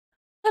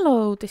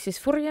Hello, this is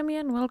Furjami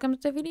and welcome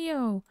to the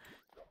video.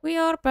 We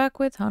are back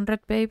with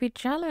 100 Baby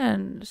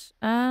Challenge.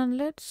 And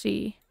let's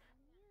see.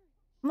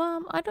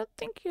 Mom, I don't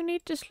think you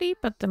need to sleep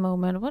at the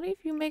moment. What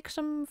if you make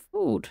some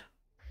food?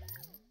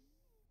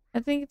 I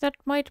think that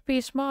might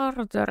be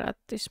smarter at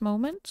this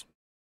moment.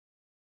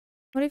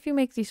 What if you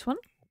make this one?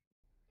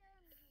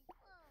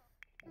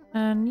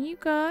 And you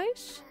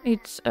guys,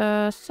 it's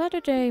a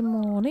Saturday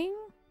morning.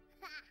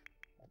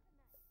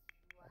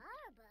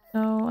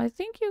 So I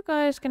think you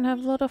guys can have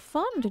a lot of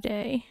fun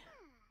today.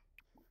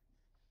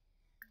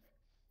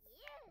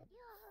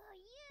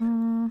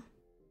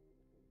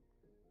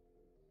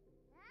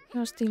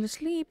 You're still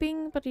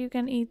sleeping, but you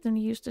can eat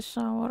and use the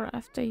shower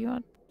after you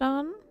are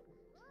done.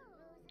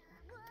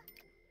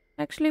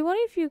 Actually, what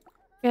if you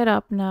get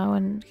up now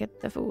and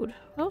get the food?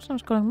 Oh,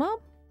 someone's calling Mom.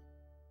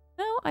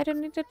 No, I don't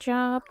need a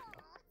job.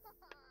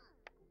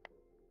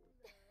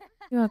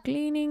 You are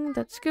cleaning,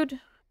 that's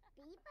good.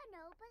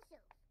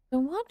 So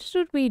what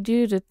should we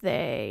do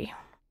today?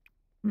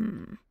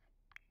 You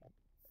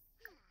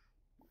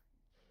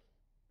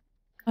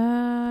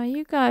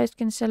guys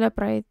can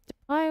celebrate the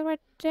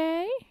Pirate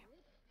Day.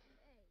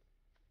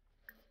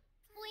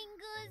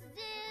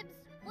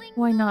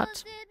 Why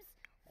not?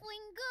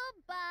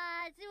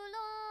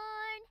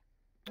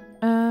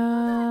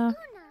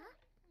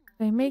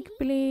 They make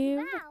believe.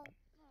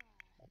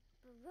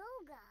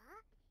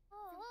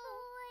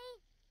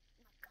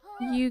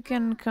 You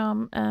can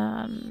come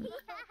and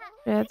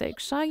share the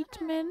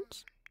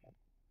excitement.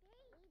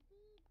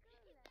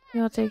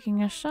 You're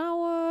taking a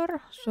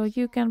shower, so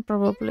you can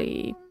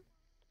probably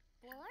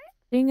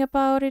think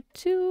about it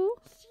too.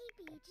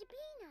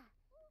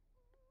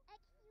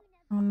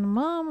 And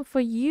Mom, for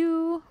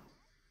you,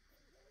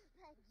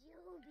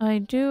 I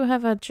do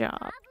have a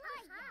job.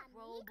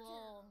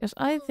 Because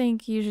I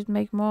think you should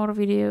make more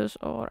videos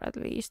or at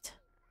least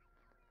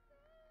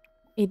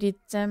edit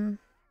them.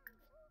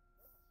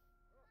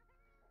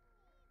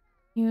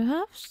 You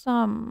have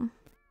some.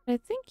 I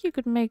think you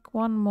could make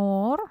one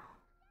more.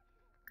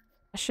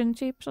 Fashion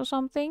tips or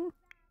something.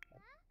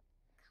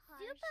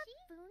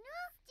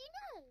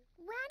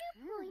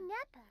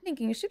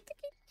 Thinking you should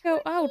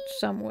go out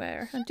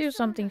somewhere and do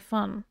something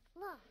fun.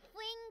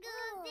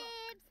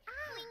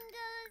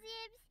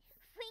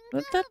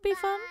 Would that be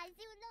fun?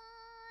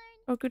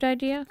 Or good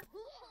idea?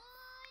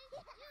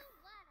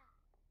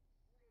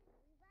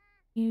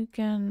 You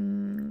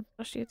can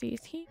brush your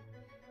teeth here.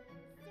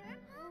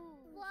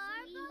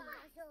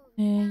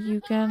 You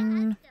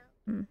can...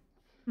 Oh,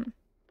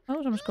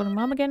 someone's calling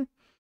Mom again.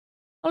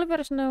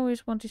 Oliver Snow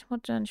is wanting more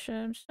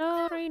attention.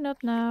 Sorry,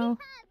 not now.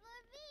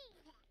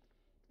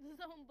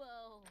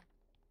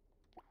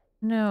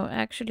 No,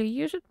 actually,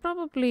 you should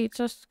probably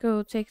just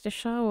go take the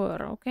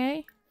shower,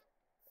 okay?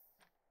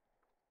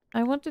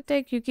 I want to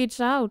take you kids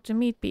out to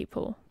meet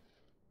people.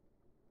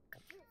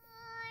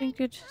 Think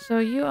good. So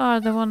you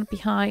are the one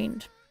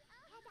behind.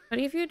 But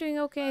if you're doing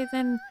okay,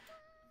 then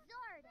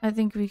I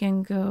think we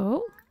can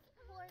go.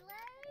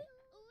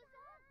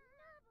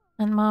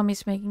 And Mom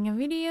is making a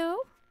video.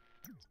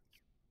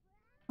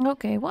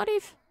 Okay, what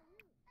if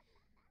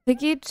the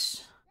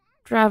kids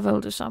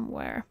travel to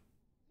somewhere?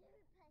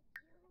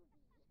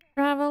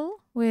 Travel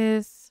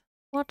with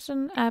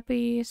Watson,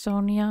 Abby,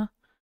 Sonia,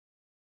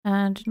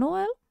 and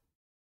Noel?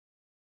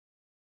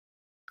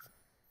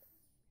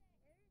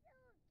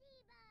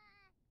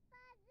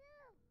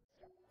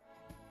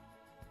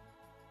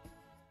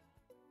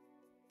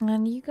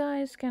 And you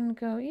guys can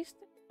go. Is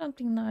there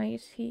something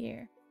nice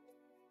here?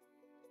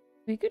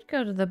 We could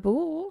go to the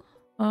pool.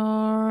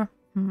 Or...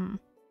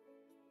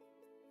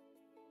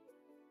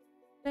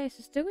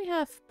 places. Do we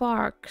have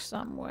park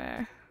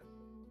somewhere?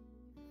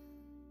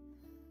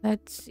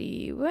 Let's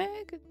see.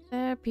 Where could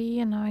there be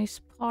a nice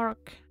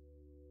park?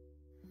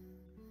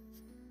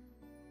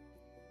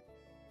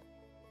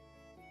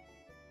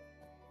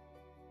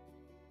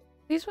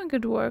 This one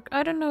could work.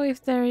 I don't know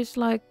if there is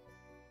like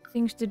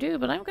things to do,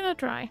 but I'm gonna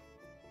try.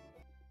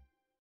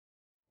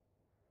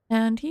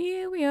 And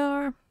here we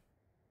are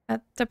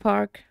at the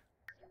park.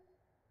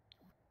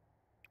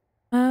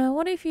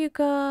 What if you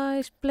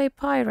guys play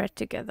pirate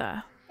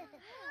together?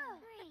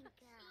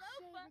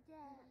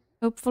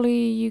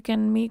 Hopefully you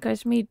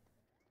guys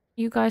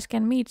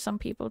can meet some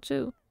people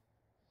too.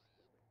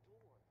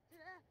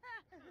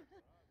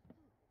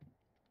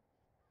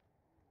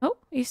 Oh,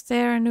 is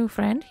there a new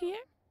friend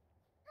here?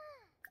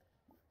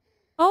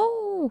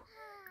 Oh,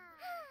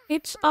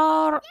 it's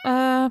our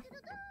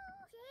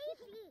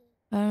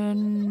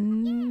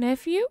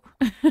nephew.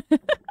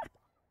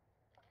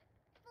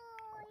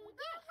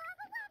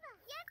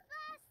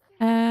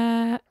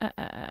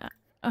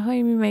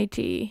 Ahoy, me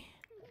matey.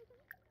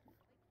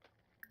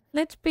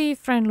 Let's be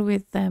friendly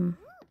with them.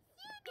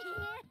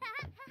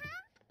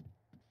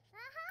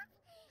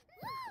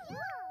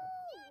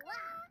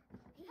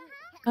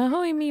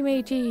 Ahoy, me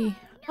matey.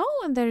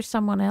 Oh, and there's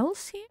someone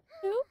else here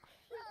too.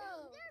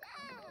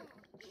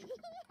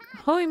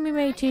 Ahoy, me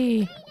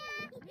matey.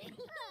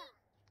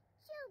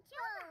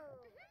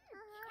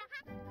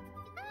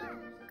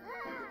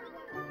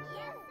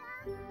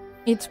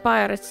 It's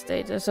pirate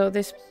state, so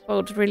this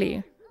boat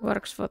really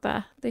works for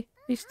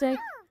this day.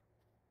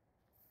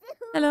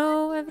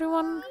 Hello,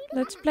 everyone.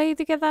 Let's play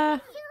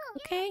together.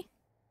 Okay?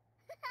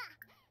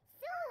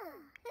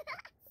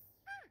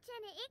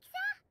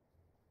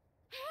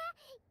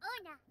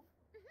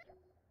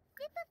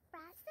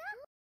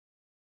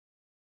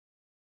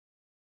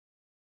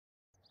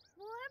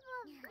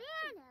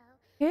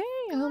 Okay,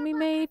 homie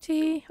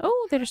matey.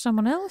 Oh, there's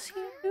someone else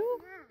here too.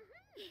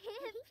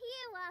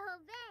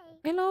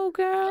 Hello,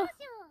 girl.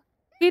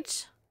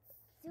 Kids.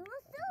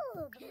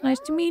 Nice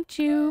to meet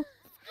you.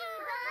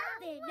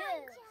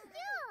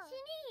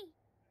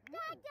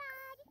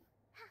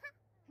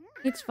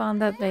 It's fun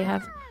that they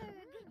have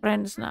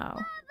friends now.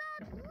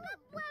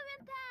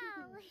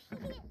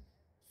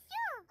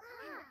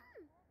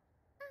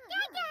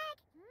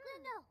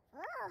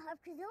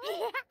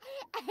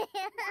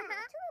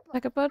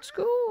 Like about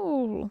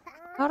school.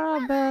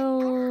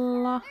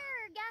 Arabella.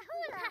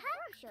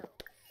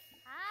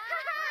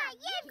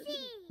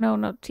 No,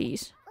 not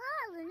tease.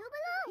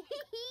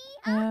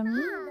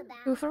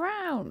 Move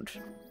around.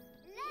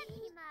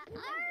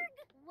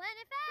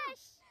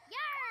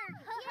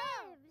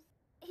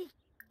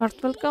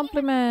 Heartfelt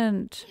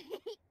compliment.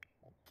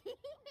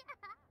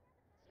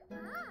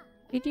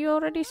 Did you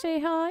already say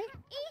hi?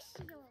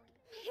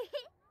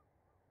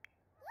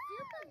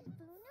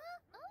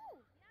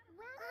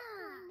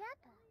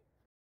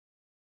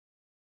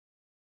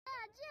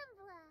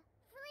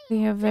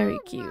 They are very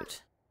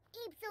cute.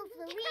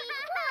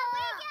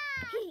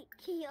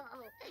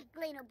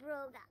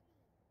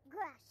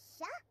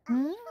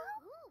 Hmm?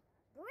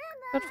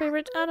 What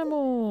favorite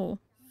animal?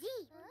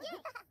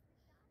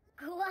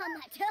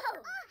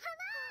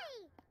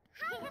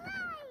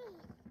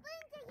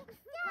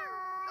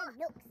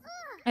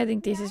 I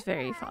think this is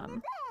very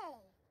fun.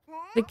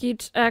 The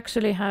kids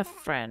actually have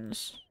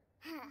friends.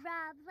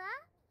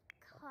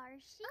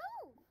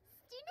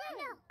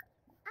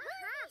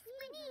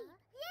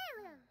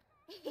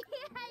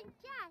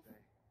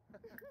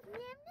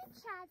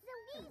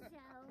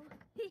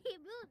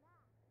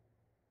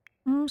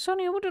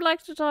 Sonia, would you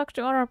like to talk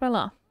to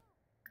Arabella?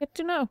 Get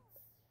to know.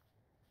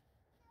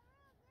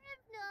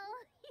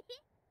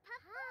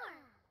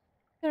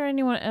 Is there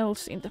anyone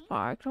else in the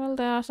park? Well,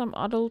 there are some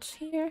adults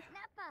here.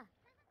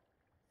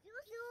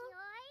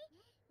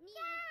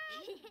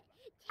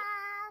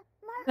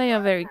 They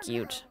are very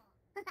cute.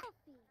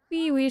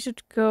 We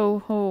should go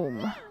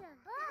home.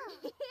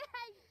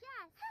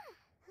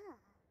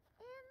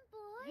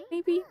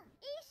 Maybe.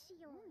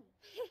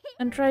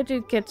 And try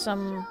to get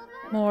some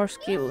more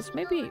skills.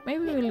 Maybe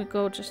we'll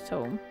go just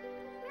home.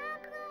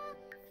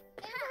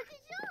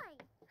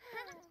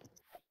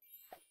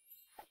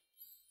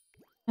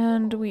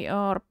 And we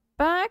are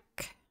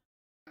back.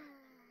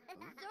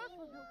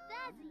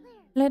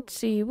 Let's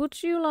see,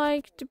 would you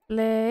like to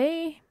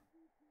play?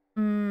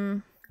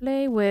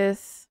 Play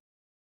with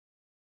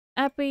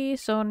Abby,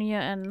 Sonia,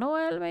 and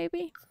Noel,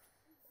 maybe?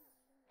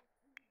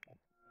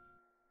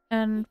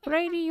 And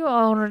Brady, you're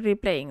already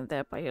playing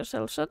there by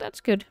yourself, so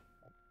that's good.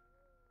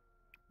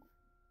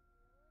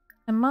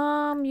 And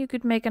Mom, you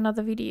could make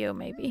another video,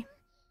 maybe.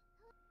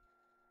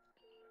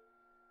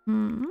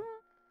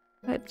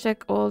 Let's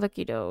check all the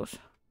kiddos.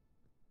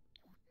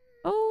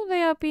 Oh,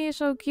 they are being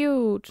so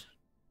cute.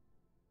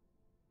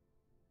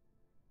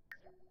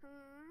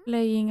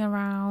 Playing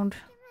around.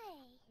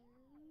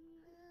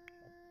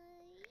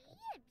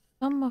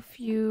 Some of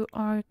you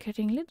are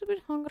getting a little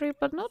bit hungry,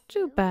 but not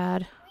too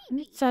bad. And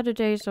it's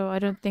Saturday, so I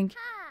don't think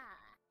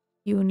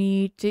you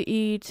need to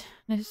eat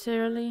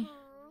necessarily.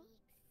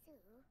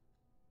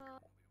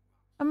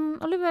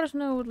 Oliver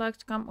Snow would like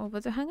to come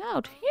over to hang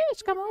out.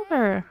 Yes, come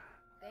over.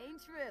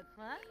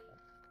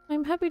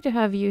 I'm happy to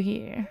have you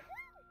here.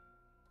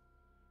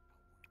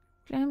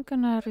 I'm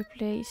gonna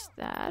replace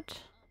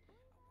that.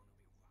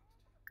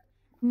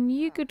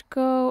 You could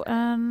go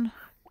and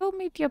go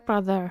meet your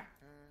brother.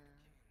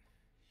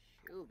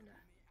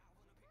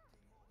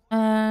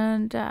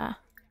 And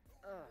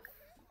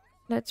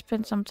let's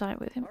spend some time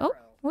with him. Oh,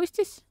 who is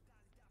this?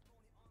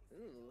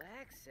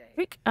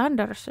 Rick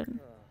Anderson.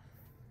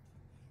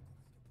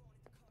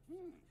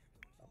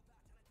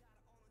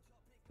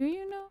 Do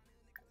you know?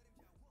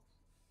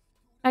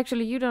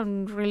 Actually, you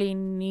don't really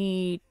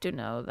need to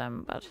know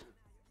them, but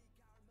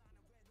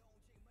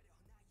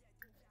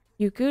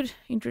you could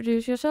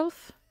introduce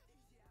yourself.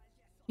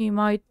 You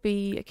might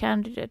be a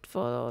candidate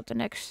for the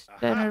next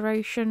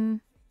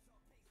generation.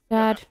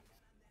 Dad.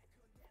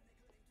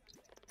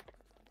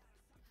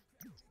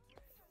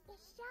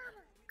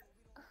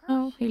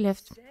 Oh, he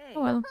left.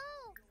 Oh well.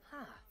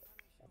 I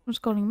was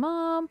calling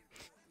Mom.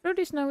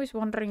 Rudy Snow is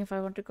wondering if I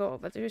want to go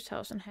over to his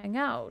house and hang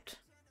out.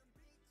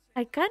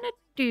 I kinda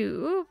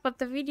do, but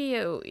the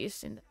video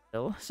is in the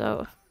middle,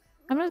 so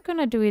I'm not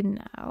gonna do it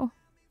now.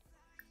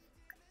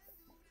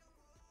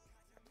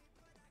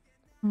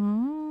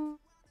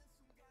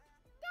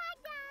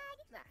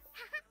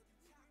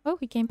 Oh,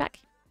 he came back.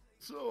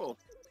 So.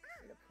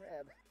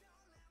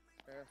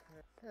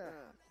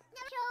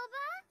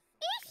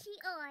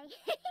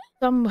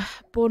 Some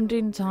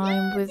bonding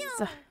time with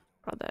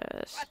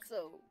brothers.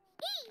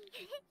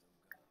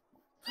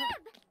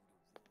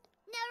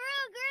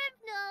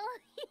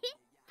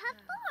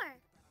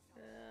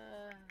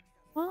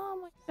 Oh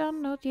my god,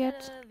 not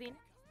yet.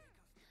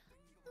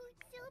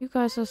 You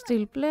guys are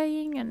still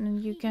playing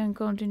and you can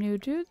continue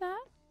to do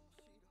that.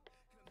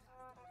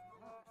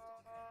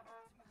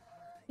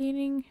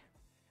 Cleaning.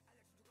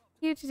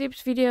 Beauty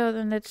tips video,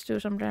 then let's do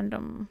some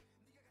random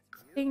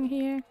thing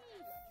here.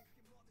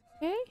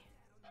 Okay.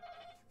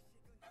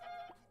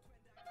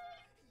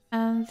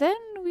 And then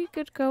we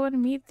could go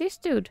and meet this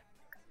dude.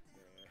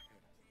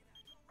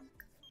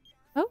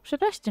 Oh,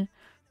 Sebastian.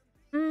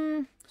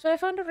 So I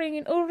found a ring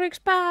in Ulrich's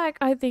bag.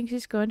 I think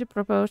he's going to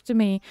propose to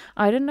me.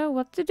 I don't know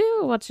what to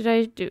do. What should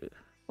I do?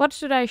 What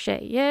should I say?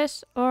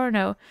 Yes or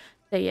no?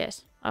 Say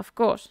yes. Of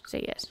course,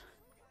 say yes.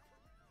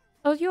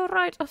 Oh, you're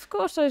right. Of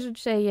course I should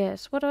say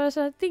yes. What was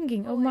I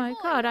thinking? Oh my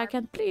god, I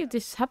can't believe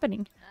this is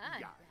happening.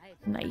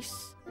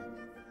 Nice.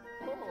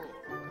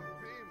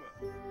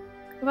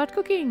 About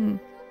cooking.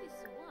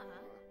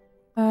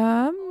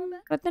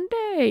 But then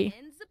day.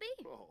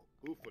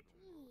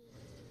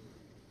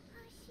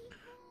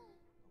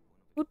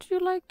 Would you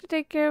like to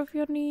take care of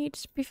your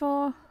needs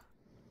before?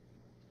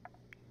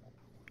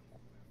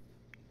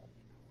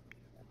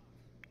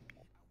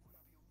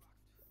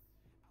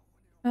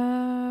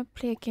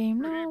 Play a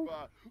game now.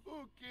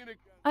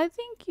 I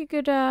think you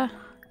could,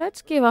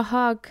 let's give a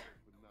hug.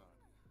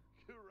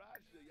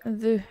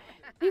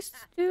 This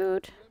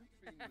dude,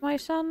 my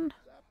son.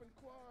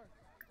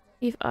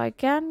 If I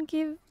can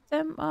give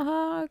them a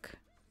hug.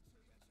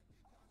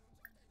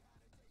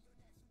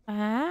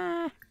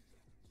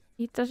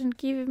 He doesn't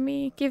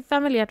give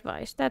family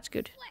advice. That's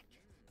good.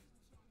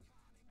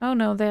 Oh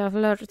no, they are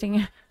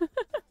flirting.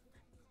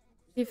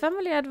 Give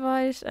family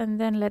advice and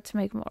then let's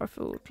make more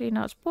food. Clean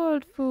out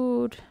spoiled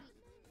food.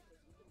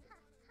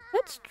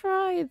 Let's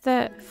try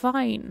the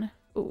fine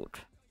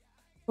food.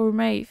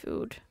 Gourmet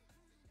food.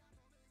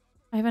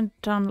 I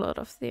haven't done a lot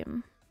of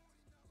them.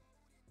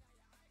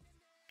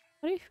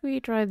 What if we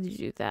try to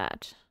do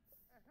that?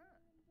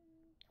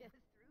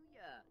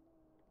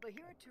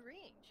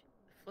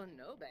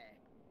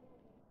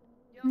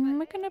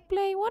 We're gonna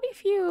play. What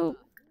if you...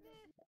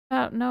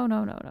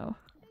 no.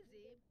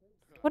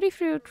 What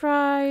if you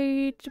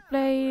try to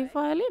play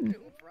violin?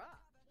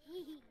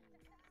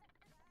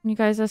 You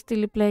guys are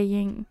still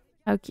playing.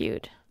 How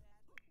cute.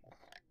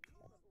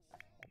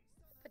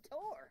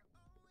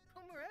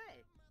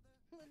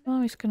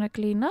 Mommy's gonna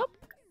clean up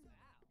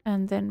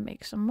and then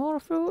make some more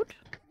food.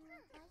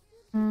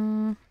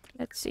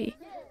 Let's see.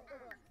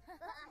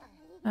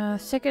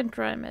 Second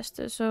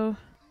trimester, so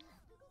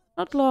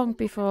not long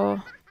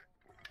before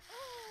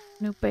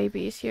new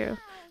baby is here.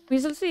 We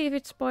shall see if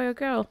it's boy or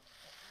girl.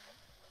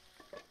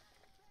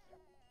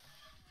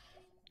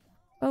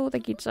 Oh, the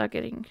kids are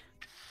getting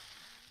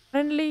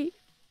friendly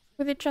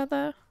with each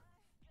other.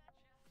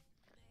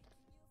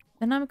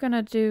 Then I'm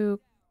gonna do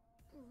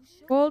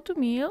call to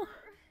meal.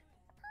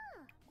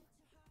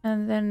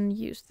 And then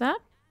use that.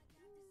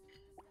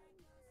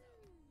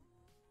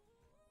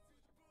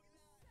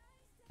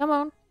 Come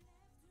on.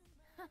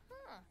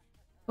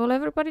 Call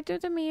everybody to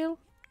the meal.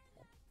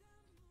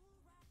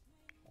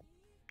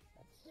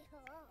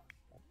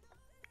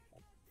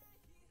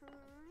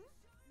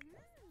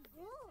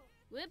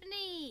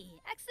 Whipney!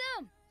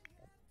 Exum!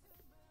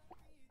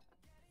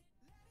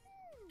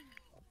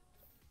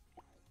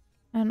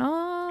 And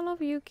all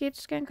of you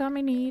kids can come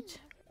and eat.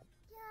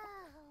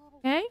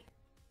 Okay?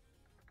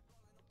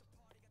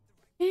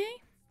 Okay?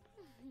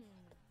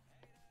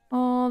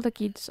 All the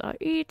kids are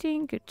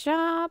eating. Good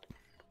job.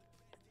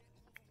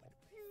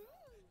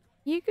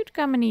 You could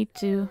come and eat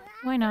too.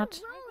 Why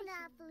not?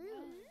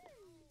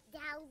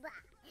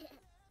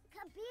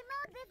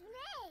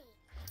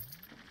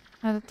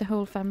 Now that the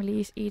whole family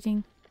is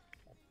eating.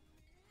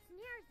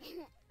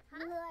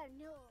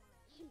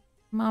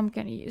 Mom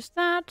can use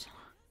that.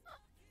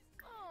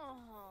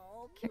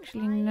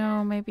 Actually,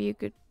 no. Maybe you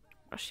could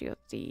brush your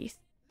teeth.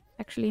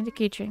 Actually, in the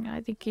kitchen.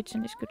 I think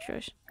kitchen is good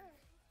choice.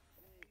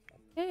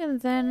 Okay, and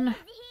then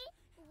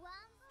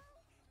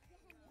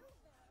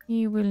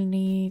you will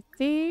need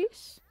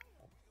these.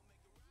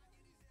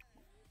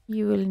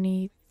 You will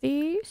need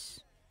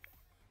these.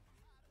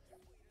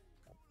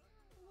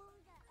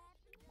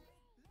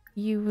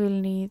 You will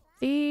need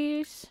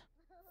these.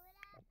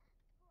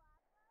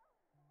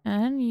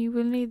 And you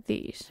will need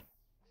these.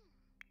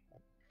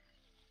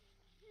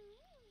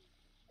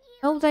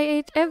 Oh, they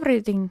ate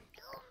everything.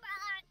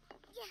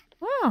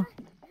 Wow.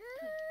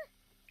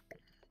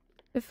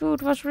 The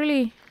food was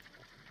really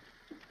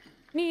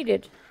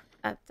needed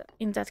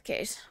in that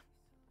case.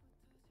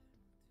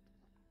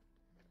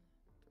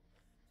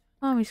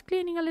 Mom is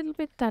cleaning a little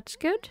bit. That's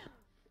good.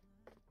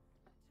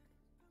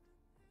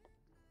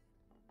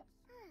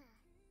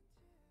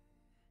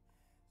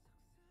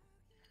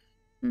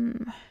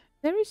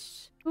 There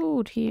is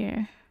food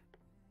here.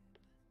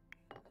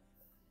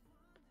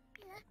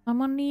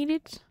 Someone need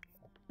it?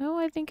 No,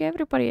 I think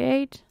everybody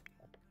ate.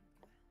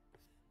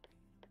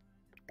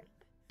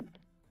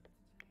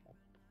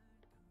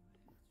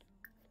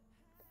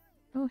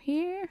 Go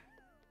here.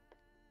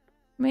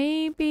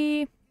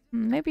 Maybe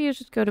you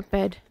should go to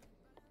bed.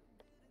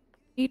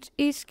 It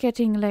is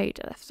getting late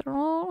after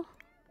all.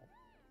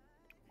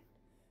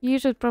 You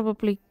should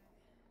probably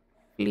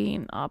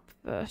clean up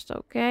first,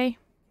 okay?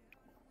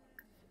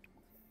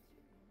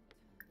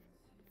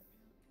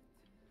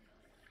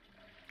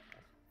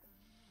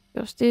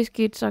 Because these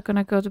kids are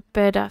gonna go to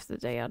bed after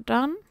they are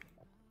done.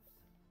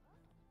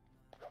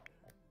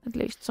 At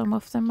least some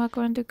of them are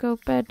going to go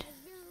bed.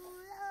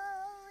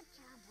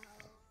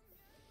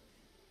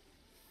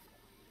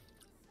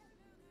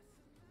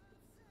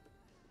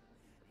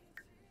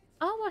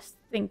 I was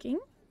thinking,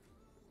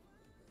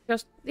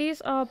 because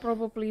these are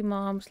probably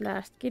mom's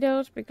last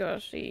kiddos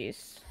because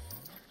she's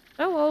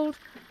so old.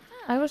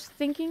 I was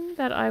thinking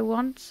that I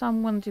want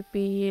someone to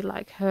be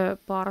like her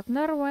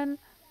partner when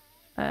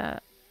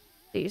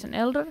she's an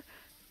elder.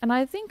 And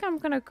I think I'm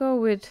gonna go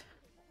with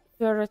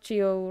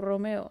Sergio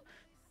Romeo.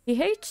 He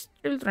hates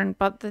children,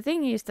 but the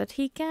thing is that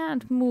he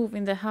can't move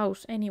in the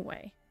house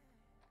anyway.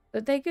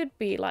 But they could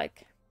be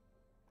like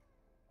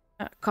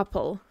a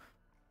couple.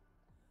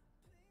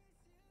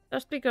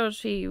 Just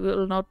because he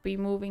will not be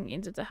moving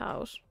into the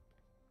house.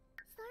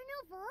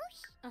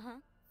 Uh-huh.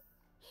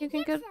 You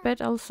can go to bed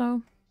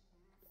also.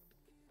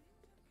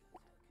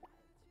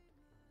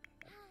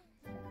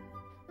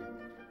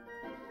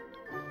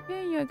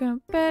 Okay, you're going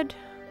to bed.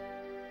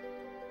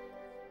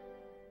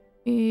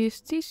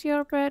 Is this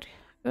your bed?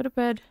 Go to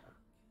bed.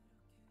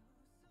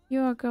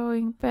 You are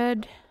going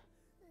bed.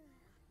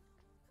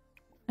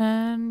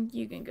 And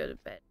you can go to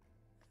bed.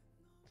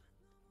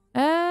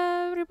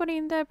 Everybody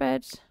in their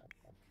beds.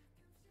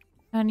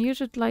 And you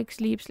should like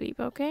sleep,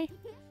 okay?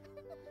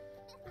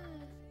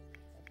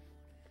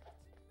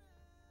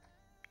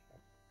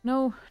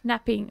 No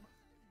napping.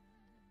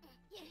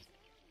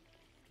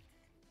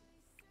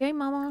 Okay,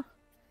 mama.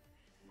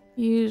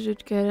 You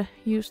should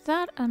use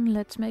that and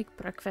let's make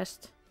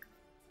breakfast.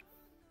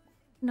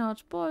 Not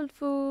spoiled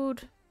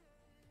food.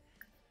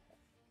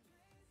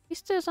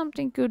 Is there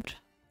something good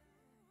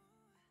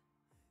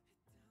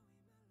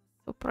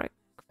for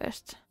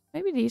breakfast?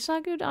 Maybe these are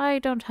good? I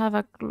don't have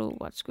a clue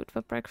what's good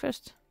for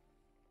breakfast.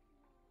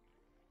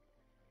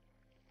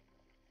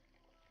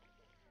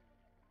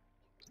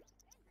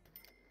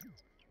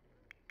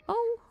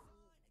 Oh!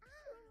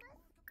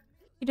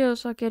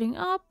 Kiddos are getting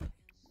up.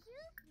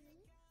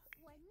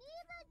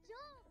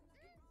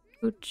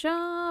 Good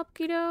job,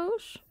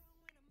 kiddos.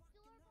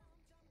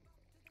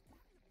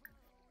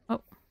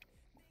 Oh,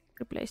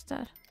 replace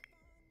that.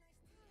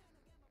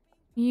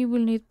 You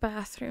will need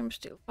bathroom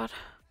still, but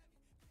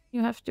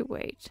you have to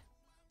wait.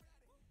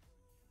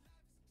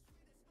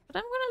 But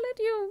I'm gonna let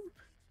you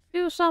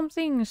do some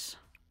things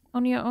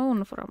on your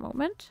own for a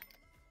moment.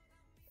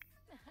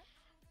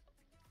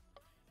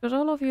 Because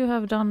all of you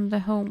have done the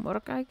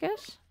homework, I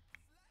guess.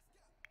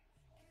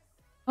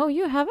 Oh,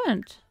 you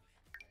haven't?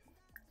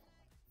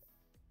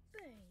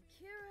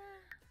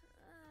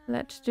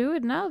 Let's do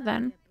it now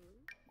then.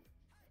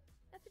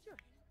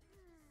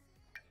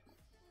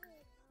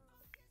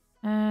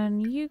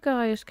 And you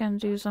guys can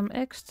do some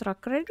extra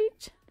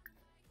credit.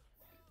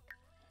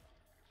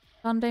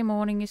 Sunday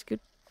morning is good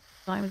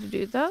time to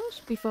do those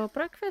before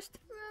breakfast.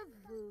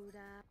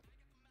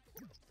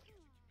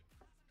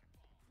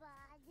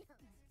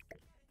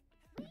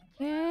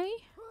 Okay.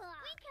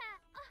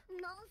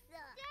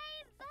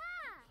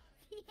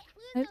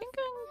 I think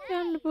I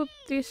can put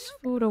this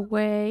food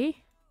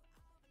away.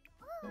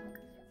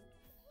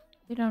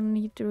 You don't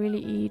need to really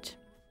eat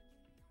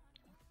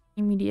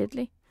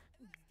immediately.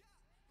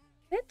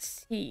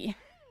 Let's see.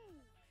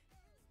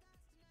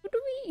 Could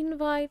we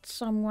invite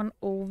someone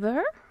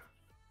over?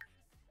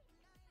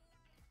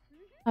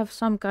 Have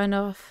some kind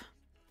of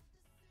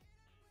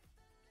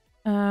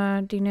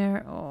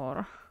dinner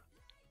or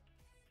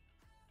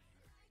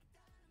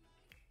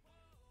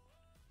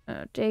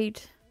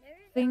date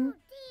thing.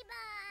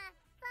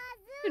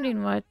 Could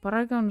invite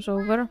Paragons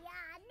over.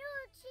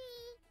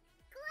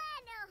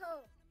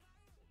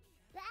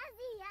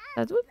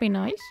 That would be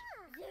nice.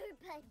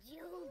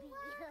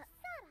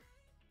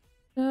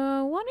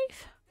 What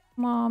if,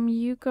 Mom,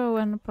 you go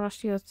and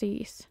brush your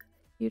teeth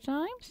a few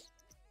times?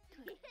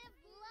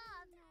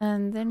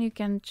 And then you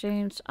can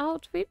change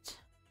outfit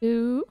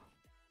to...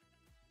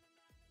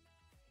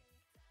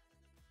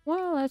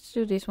 Well, let's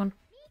do this one.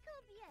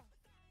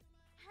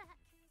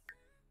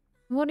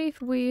 What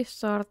if we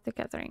start the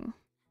gathering?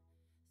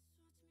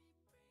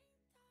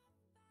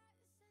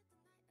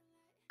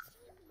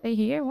 Stay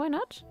here, why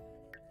not?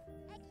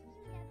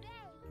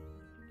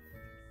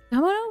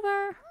 Come on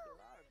over!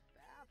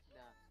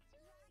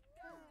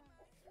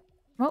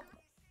 Oh.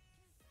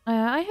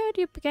 I heard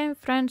you became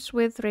friends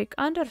with Rick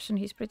Anderson,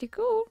 he's pretty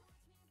cool.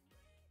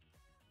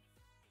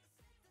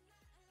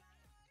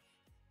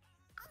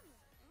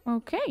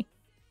 Okay.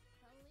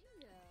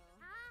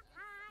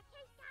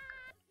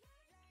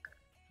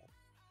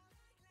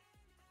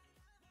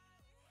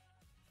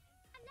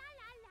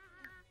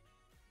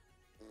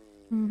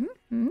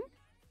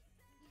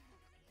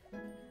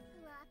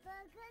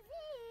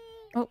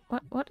 Oh,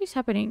 what is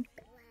happening?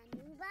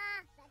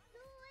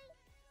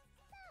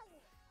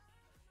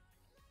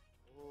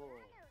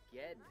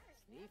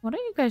 What are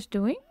you guys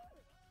doing?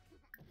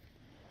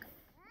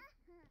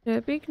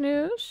 The big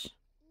news.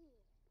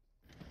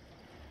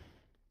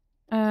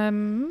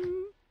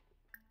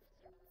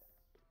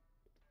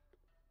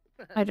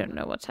 I don't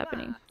know what's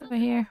happening over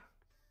here.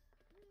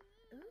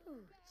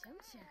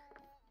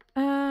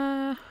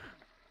 A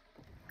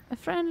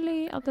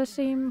friendly other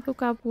team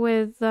hook up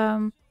with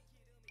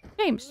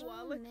James.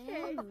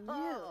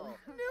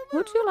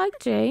 Would you like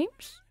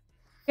James?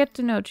 Get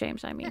to know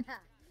James, I mean.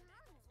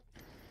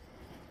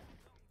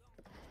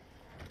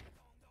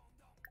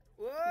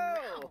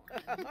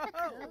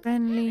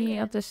 Friendly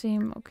other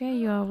team. Okay,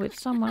 you are with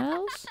someone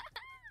else.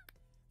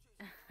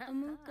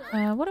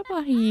 What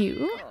about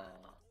you?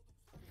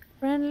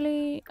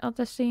 Friendly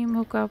other team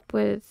hook up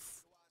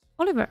with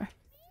Oliver.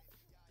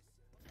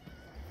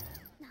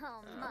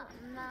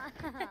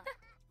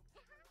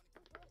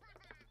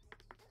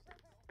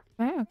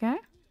 Okay, okay.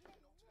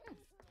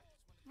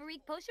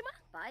 Marik Poshima?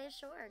 Buy a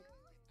short.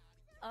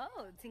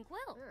 Oh,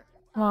 Tinkwell.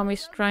 Mom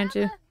is trying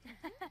to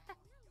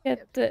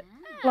get the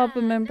club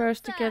members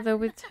together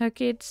with her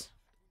kids.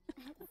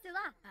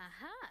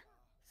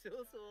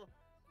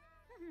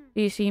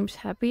 He seems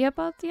happy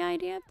about the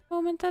idea at the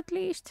moment, at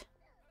least.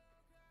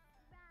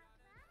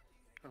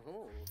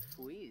 Oh,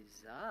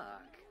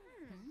 Fuizak.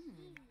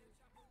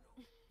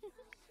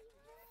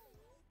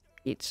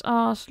 Kids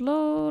are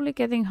slowly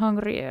getting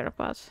hungrier,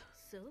 but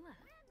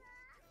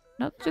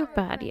not too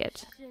bad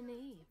yet.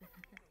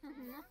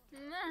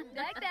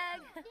 Dag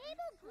dag.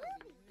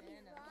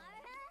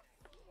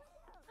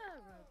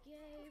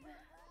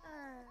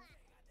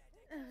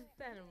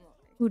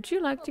 Would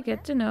you like to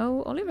get to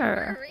know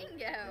Oliver?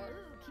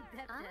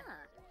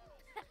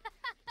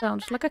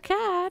 Sounds like a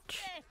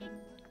catch.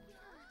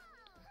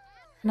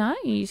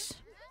 Nice.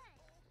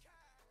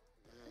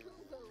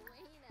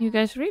 You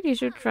guys really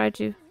should try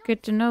to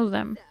get to know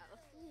them.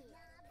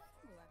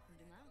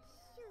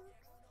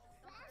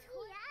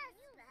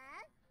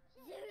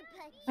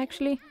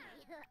 Actually,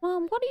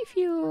 Mom, what if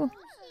you...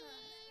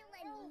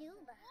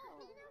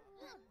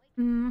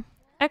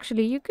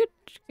 actually, you could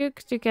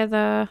cook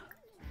together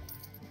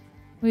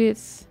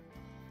with...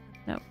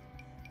 No.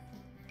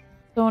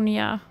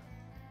 Sonia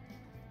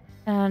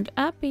and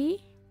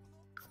Abby.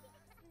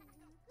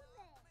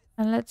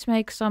 And let's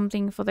make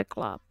something for the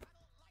club.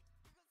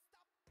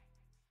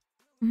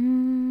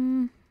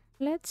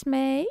 Let's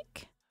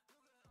make...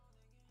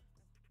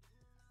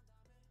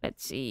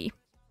 Let's see.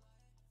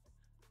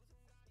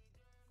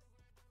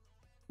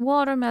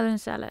 Watermelon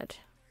salad.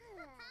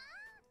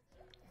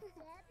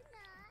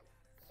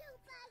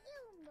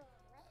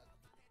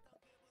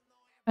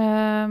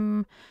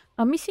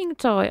 A missing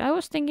toy. I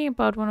was thinking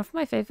about one of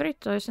my favorite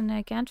toys and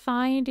I can't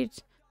find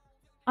it.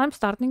 I'm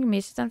starting to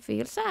miss it and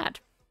feel sad.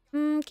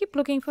 Keep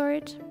looking for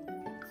it.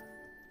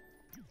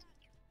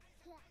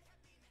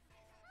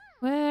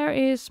 Where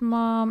is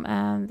Mom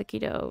and the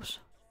kiddos?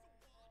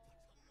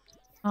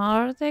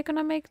 Are they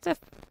gonna make the...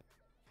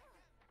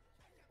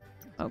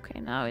 Okay,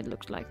 now it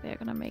looks like they're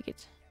gonna make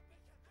it.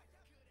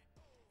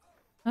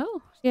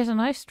 Oh, she has a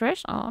nice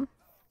dress on.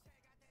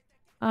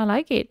 I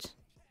like it.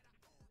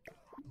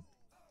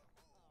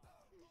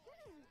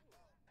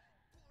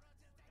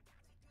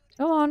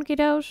 Go on,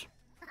 kiddos.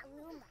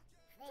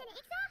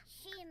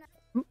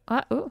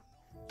 Oh.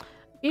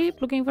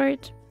 Keep looking for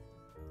it.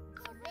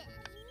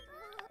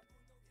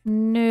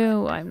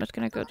 No, I'm not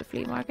gonna go to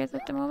flea market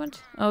at the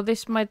moment. Oh,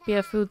 this might be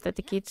a food that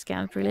the kids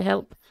can't really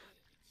help.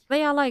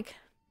 They are like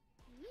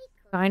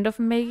kind of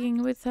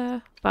making with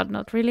her, but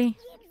not really.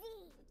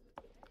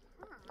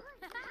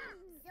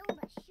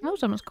 Oh,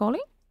 someone's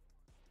calling.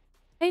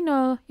 Hey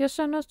Noel, you're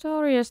so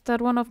notorious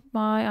that one of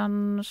my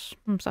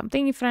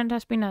something friend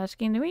has been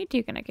asking to meet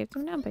you. Can I get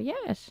your number?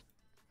 Yes.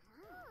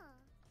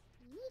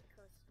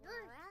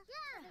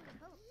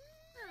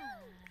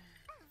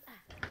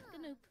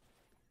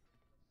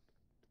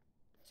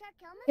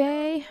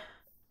 Okay.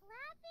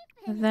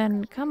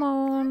 Then come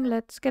on,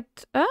 let's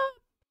get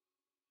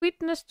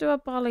witness to a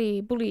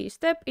bully.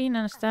 Step in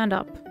and stand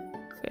up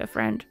for your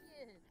friend.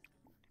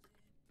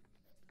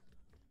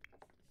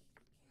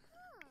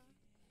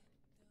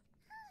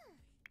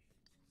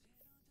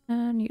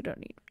 And you don't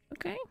need...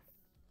 Okay.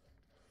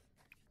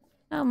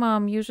 Now,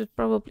 Mom, you should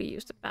probably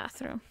use the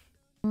bathroom.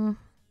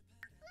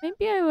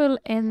 Maybe I will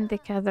end the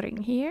gathering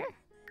here.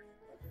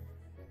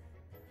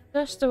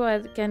 Just so I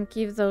can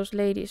give those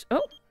ladies...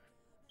 Oh!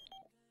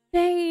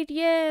 Date!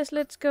 Yes,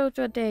 let's go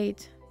to a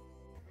date.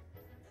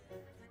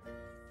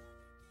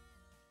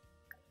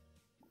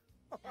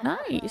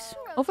 Nice!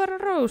 Offer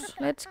a rose.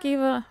 Let's give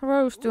a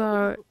rose to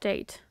our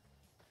date.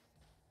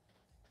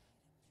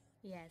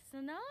 Yes,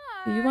 no.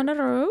 Do you want a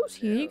rose?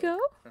 Here you go.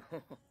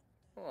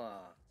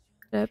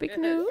 The big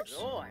news.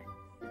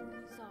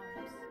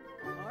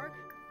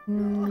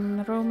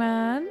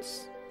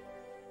 Romance.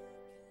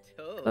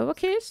 Blow a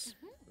kiss.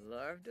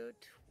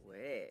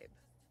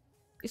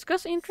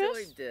 Discuss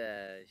interest.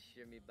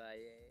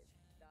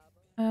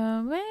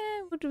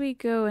 Where would we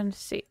go and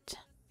sit?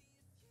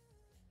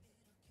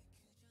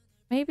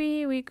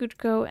 Maybe we could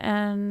go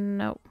and...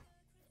 No.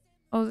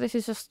 Oh, this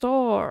is a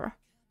store.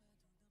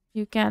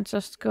 You can't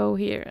just go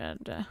here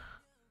and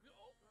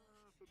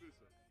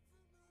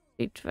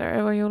sit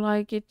wherever you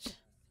like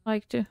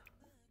to.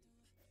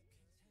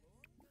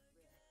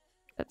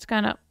 That's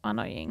kind of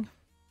annoying.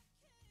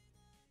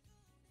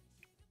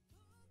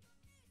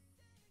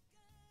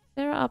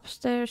 There are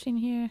upstairs in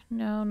here.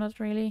 No, not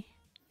really.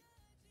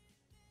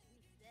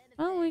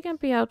 Oh, we can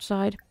be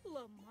outside.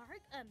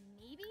 Lamarck, a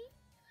maybe?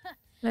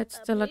 Let's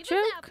tell a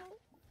joke.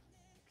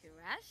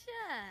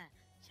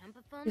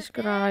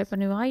 Describe a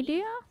new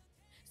idea.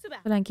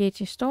 Tell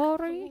engaging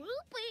story.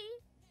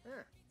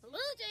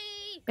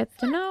 Get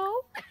to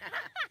know.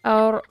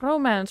 Our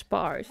romance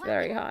bar is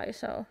very high,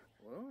 so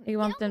we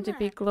want them to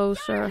be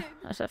closer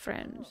as a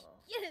friends.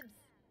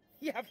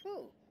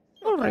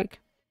 Ulrich.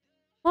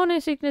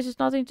 Morning sickness is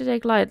nothing to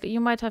take lightly. You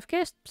might have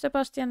guessed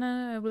Sebastian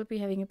and I will be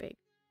having a baby.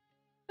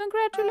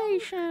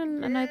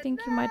 Congratulations! And I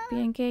think you might be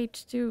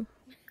engaged too.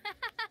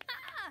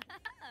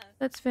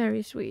 That's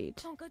very sweet.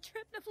 Tonka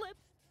trip to flip.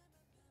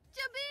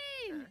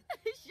 Jabin!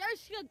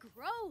 Sharshka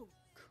grow.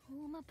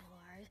 Kuma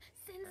bars.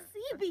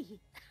 Sensibi.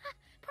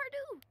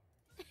 Pardon.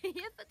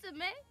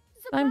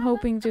 I'm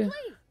hoping to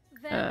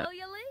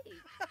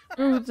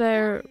prove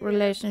their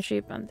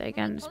relationship and they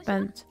can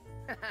spend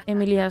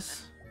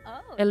Emilia's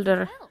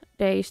elder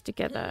days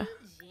together.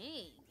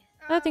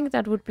 I think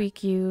that would be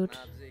cute.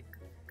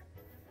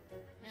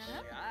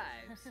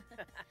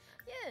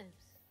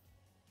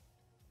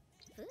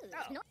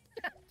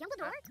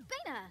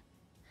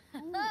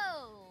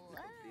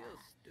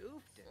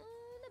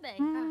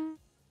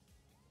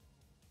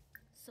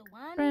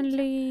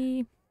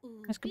 Friendly.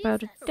 Ask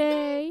about a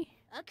day.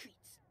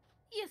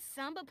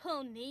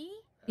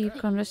 Deep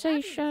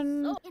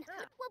conversation.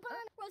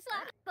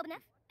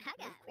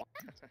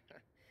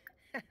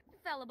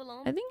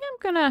 I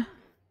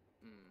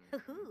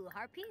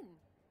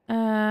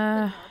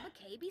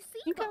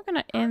think I'm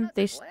gonna end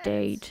this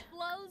date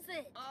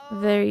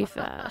very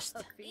fast.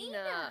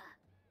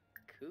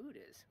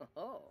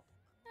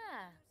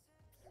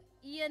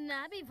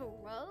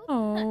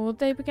 Oh,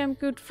 they became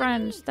good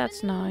friends.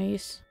 That's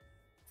nice.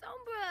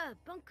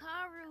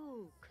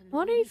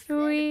 What if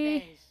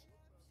we...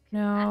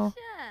 No.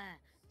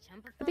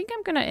 I think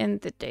I'm gonna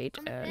end the date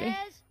early.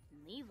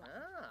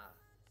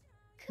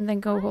 And then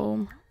go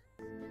home.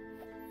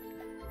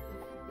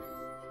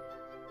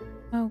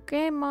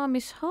 Okay, mom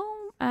is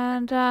home.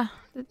 And the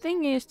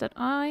thing is that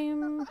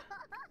I'm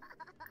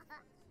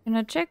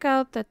gonna check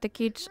out that the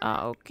kids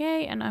are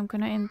okay. And I'm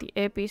gonna end the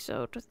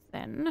episode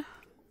then.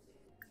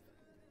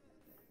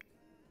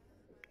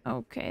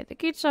 Okay, the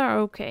kids are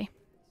okay.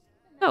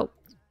 So,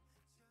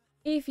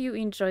 if you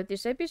enjoyed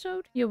this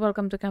episode, you're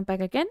welcome to come back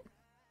again.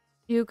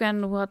 You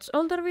can watch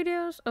older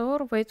videos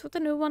or wait for the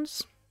new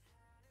ones.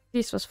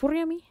 This was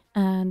Furiami,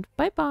 and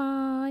bye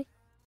bye!